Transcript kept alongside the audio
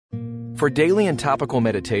For daily and topical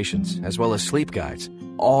meditations, as well as sleep guides,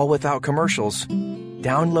 all without commercials,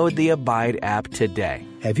 download the Abide app today.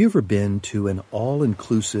 Have you ever been to an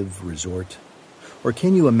all-inclusive resort? Or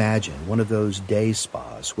can you imagine one of those day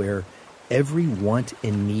spas where every want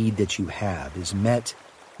and need that you have is met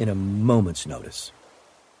in a moment's notice?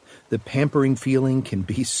 The pampering feeling can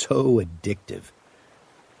be so addictive.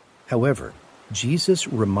 However, Jesus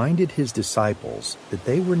reminded his disciples that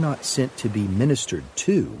they were not sent to be ministered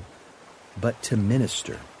to, but to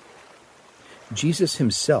minister. Jesus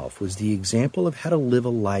himself was the example of how to live a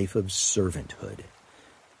life of servanthood.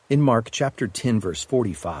 In Mark chapter 10, verse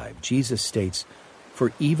 45, Jesus states,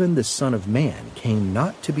 "For even the Son of Man came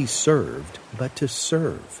not to be served, but to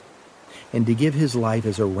serve, and to give his life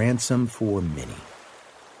as a ransom for many."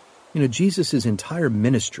 Jesus' entire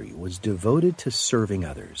ministry was devoted to serving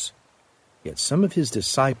others. Yet some of his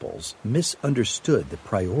disciples misunderstood the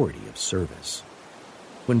priority of service.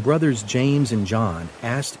 When brothers James and John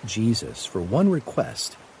asked Jesus for one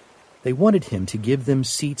request, they wanted him to give them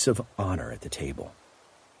seats of honor at the table.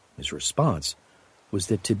 His response was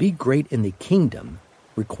that to be great in the kingdom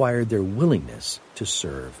required their willingness to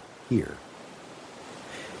serve here.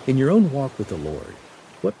 In your own walk with the Lord,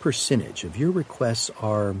 what percentage of your requests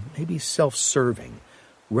are maybe self-serving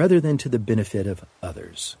rather than to the benefit of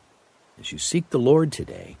others? As you seek the Lord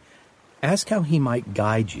today, ask how he might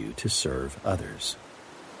guide you to serve others.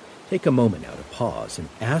 Take a moment now to pause and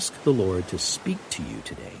ask the Lord to speak to you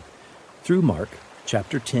today through Mark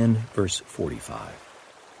chapter 10, verse 45.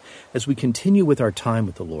 As we continue with our time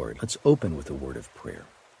with the Lord, let's open with a word of prayer.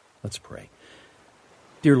 Let's pray.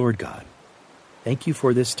 Dear Lord God, thank you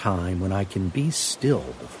for this time when I can be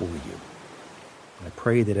still before you. I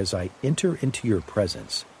pray that as I enter into your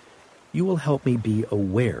presence, you will help me be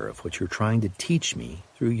aware of what you're trying to teach me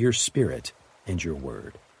through your Spirit and your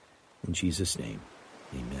word. In Jesus' name,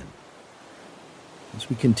 amen. As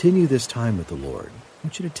we continue this time with the Lord, I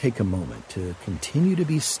want you to take a moment to continue to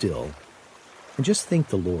be still and just thank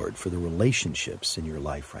the Lord for the relationships in your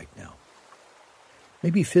life right now.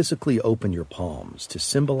 Maybe physically open your palms to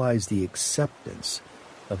symbolize the acceptance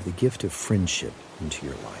of the gift of friendship into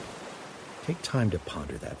your life. Take time to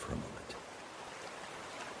ponder that for a moment.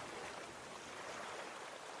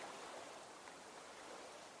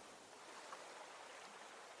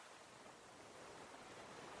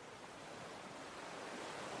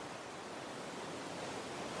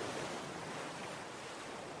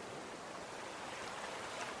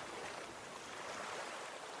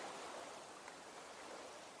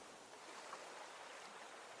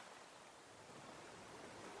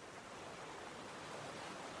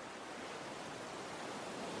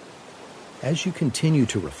 As you continue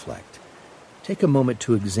to reflect, take a moment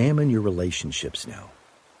to examine your relationships now.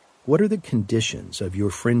 What are the conditions of your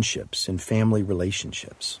friendships and family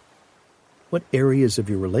relationships? What areas of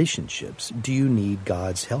your relationships do you need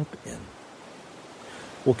God's help in?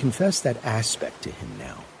 Well, confess that aspect to him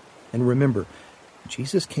now. And remember,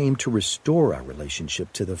 Jesus came to restore our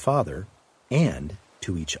relationship to the Father and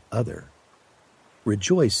to each other.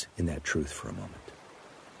 Rejoice in that truth for a moment.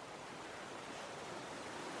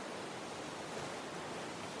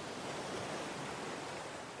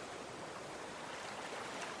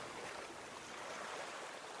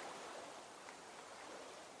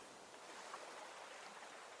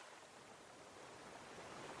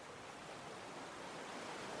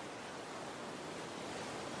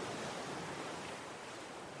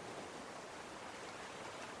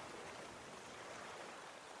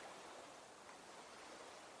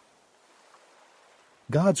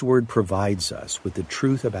 God's Word provides us with the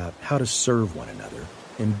truth about how to serve one another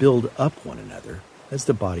and build up one another as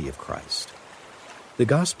the body of Christ. The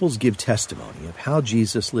Gospels give testimony of how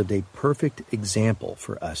Jesus lived a perfect example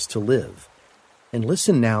for us to live. And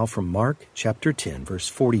listen now from Mark chapter 10, verse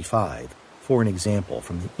 45, for an example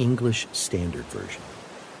from the English Standard Version.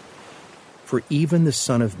 "For even the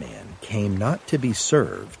Son of Man came not to be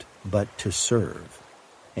served, but to serve,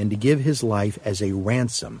 and to give his life as a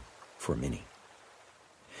ransom for many."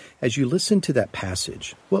 As you listen to that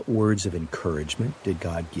passage, what words of encouragement did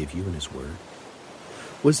God give you in his word?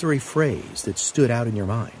 Was there a phrase that stood out in your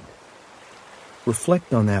mind?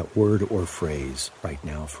 Reflect on that word or phrase right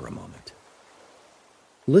now for a moment.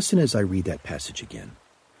 Listen as I read that passage again.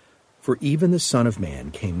 "For even the Son of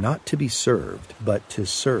Man came not to be served, but to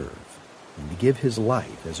serve, and to give his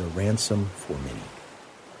life as a ransom for many."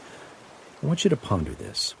 I want you to ponder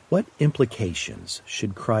this. What implications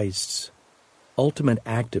should Christ's ultimate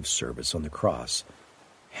act of service on the cross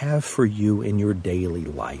have for you in your daily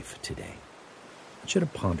life today? I want you to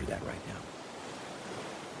ponder that right now.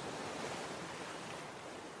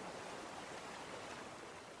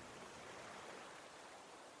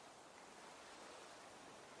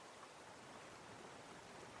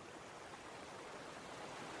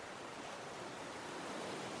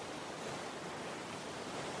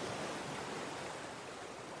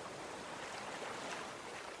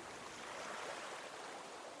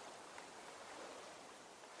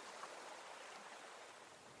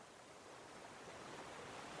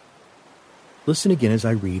 Listen again as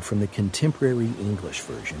I read from the Contemporary English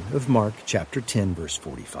Version of Mark chapter 10, verse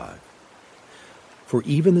 45. For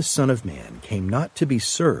even the Son of Man came not to be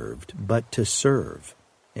served, but to serve,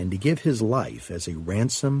 and to give his life as a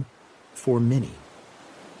ransom for many.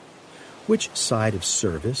 Which side of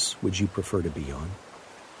service would you prefer to be on?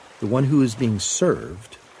 The one who is being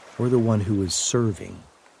served or the one who is serving?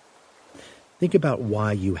 Think about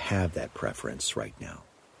why you have that preference right now.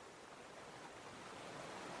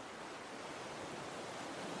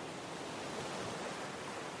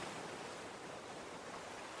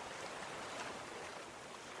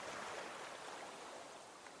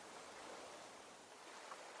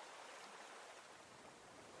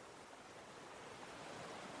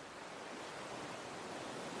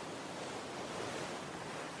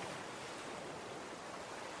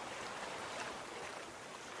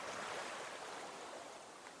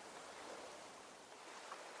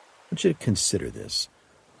 I want you to consider this.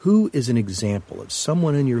 Who is an example of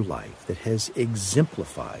someone in your life that has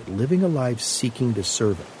exemplified living a life seeking to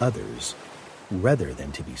serve others rather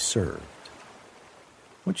than to be served?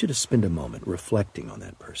 I want you to spend a moment reflecting on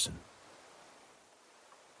that person.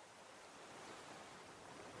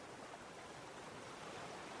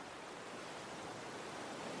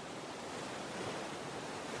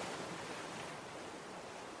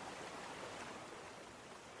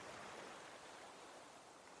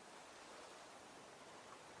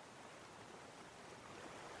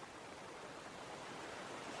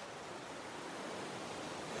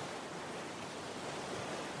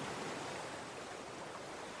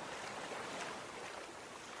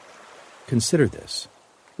 Consider this.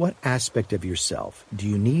 What aspect of yourself do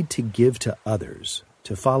you need to give to others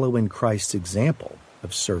to follow in Christ's example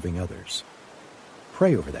of serving others?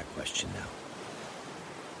 Pray over that question now.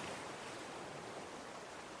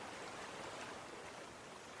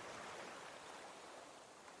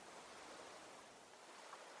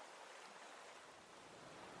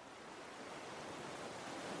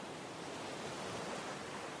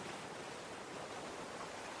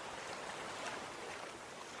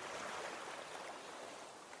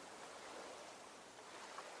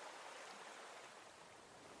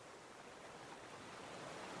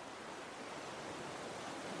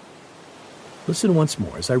 Listen once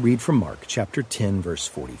more as I read from Mark chapter 10, verse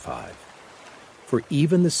 45. For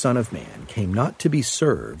even the Son of Man came not to be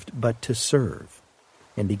served, but to serve,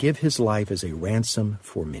 and to give his life as a ransom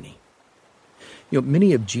for many.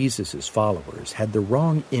 Many of Jesus' followers had the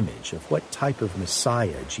wrong image of what type of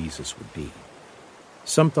Messiah Jesus would be.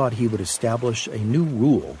 Some thought he would establish a new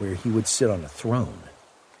rule where he would sit on a throne.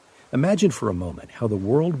 Imagine for a moment how the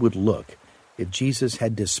world would look if Jesus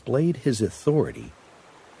had displayed his authority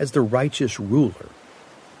as the righteous ruler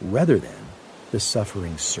rather than the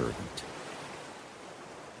suffering servant.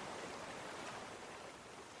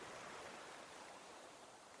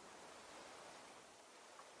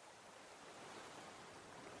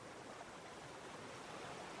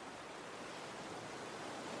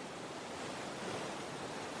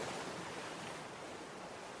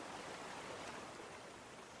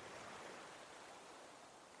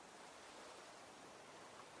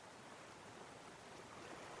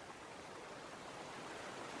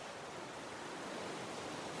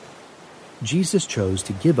 Jesus chose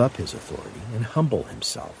to give up his authority and humble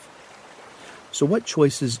himself. So what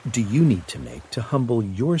choices do you need to make to humble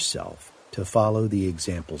yourself to follow the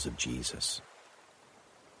examples of Jesus?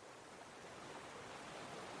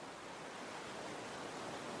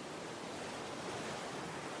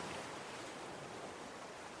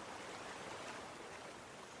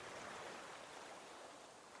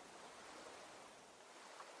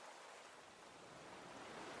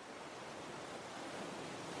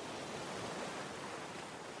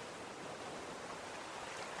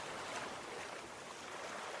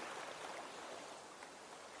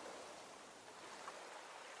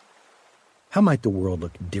 How might the world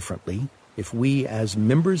look differently if we, as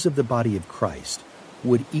members of the body of Christ,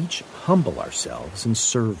 would each humble ourselves and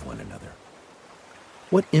serve one another?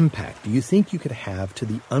 What impact do you think you could have to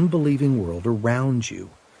the unbelieving world around you?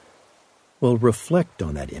 Well, reflect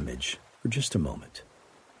on that image for just a moment.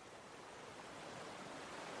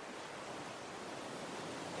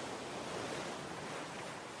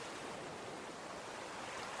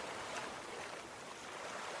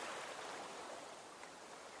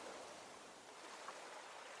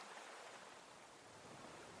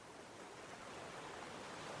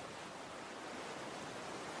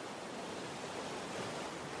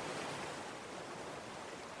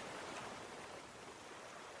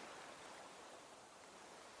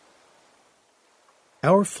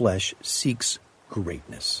 Our flesh seeks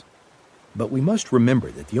greatness, but we must remember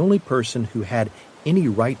that the only person who had any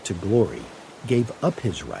right to glory gave up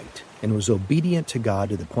his right and was obedient to God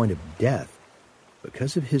to the point of death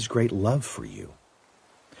because of his great love for you.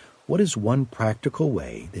 What is one practical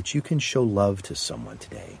way that you can show love to someone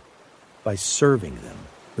today by serving them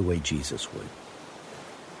the way Jesus would?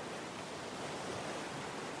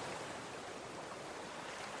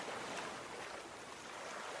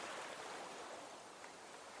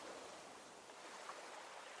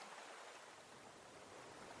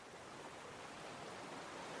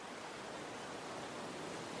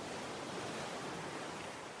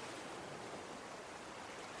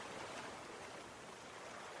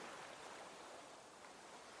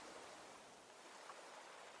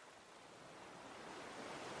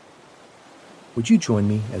 Would you join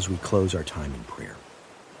me as we close our time in prayer?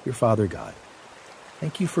 Dear Father God,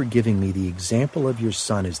 thank you for giving me the example of your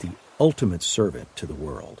Son as the ultimate servant to the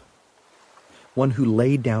world, one who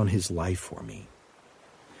laid down his life for me.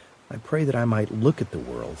 I pray that I might look at the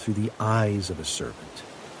world through the eyes of a servant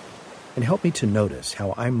and help me to notice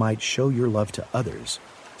how I might show your love to others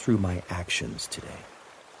through my actions today.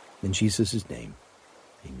 In Jesus' name,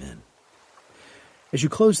 amen. As you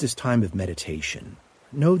close this time of meditation,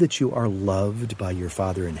 know that you are loved by your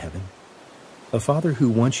Father in heaven, a Father who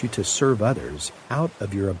wants you to serve others out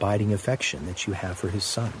of your abiding affection that you have for his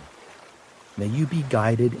Son. May you be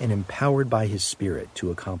guided and empowered by his Spirit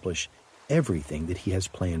to accomplish everything that he has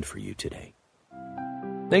planned for you today.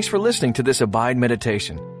 Thanks for listening to this Abide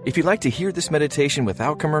meditation. If you'd like to hear this meditation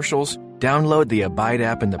without commercials, download the Abide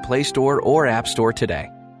app in the Play Store or App Store today.